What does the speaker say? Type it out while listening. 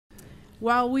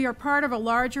While we are part of a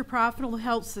larger profitable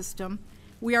health system,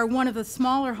 we are one of the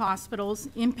smaller hospitals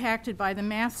impacted by the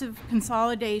massive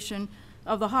consolidation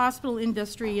of the hospital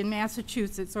industry in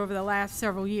Massachusetts over the last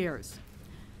several years.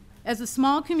 As a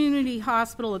small community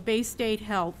hospital of Bay State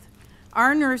Health,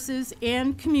 our nurses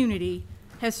and community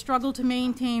has struggled to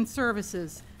maintain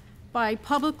services by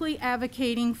publicly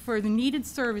advocating for the needed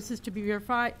services to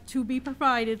be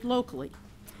provided locally,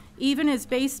 even as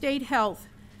Bay State Health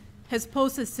has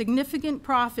posted significant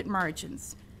profit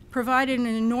margins, provided an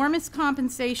enormous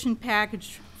compensation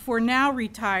package for now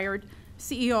retired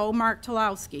CEO Mark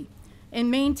Tulowski, and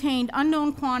maintained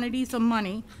unknown quantities of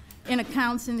money in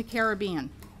accounts in the Caribbean.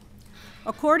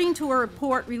 According to a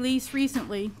report released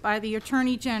recently by the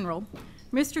Attorney General,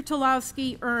 Mr.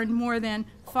 Tulowski earned more than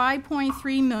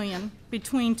 $5.3 million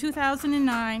between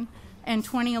 2009 and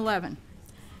 2011,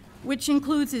 which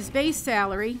includes his base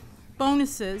salary,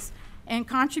 bonuses, and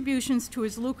contributions to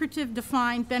his lucrative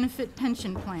defined benefit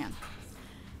pension plan.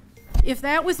 If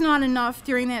that was not enough,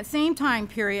 during that same time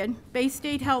period, Bay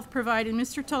State Health provided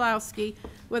Mr. Tulowski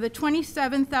with a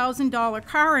 $27,000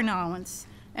 car allowance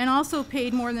and also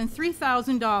paid more than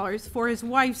 $3,000 for his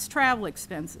wife's travel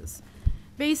expenses.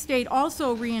 Bay State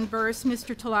also reimbursed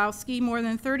Mr. Tulowski more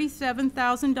than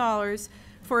 $37,000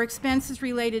 for expenses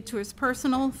related to his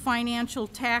personal, financial,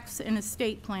 tax, and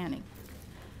estate planning.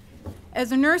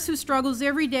 As a nurse who struggles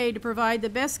every day to provide the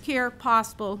best care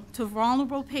possible to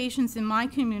vulnerable patients in my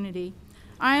community,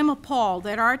 I am appalled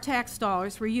that our tax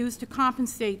dollars were used to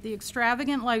compensate the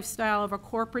extravagant lifestyle of a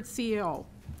corporate CEO.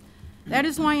 That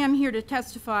is why I'm here to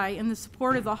testify in the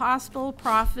support of the Hospital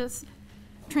Profits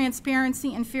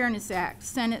Transparency and Fairness Act,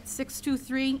 Senate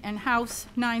 623 and House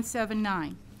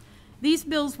 979. These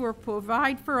bills will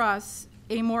provide for us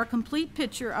a more complete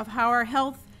picture of how our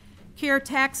health care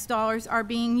tax dollars are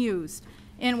being used,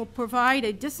 and will provide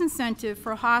a disincentive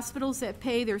for hospitals that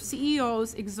pay their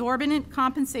CEOs exorbitant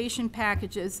compensation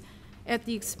packages at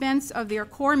the expense of their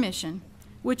core mission,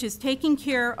 which is taking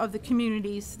care of the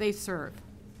communities they serve.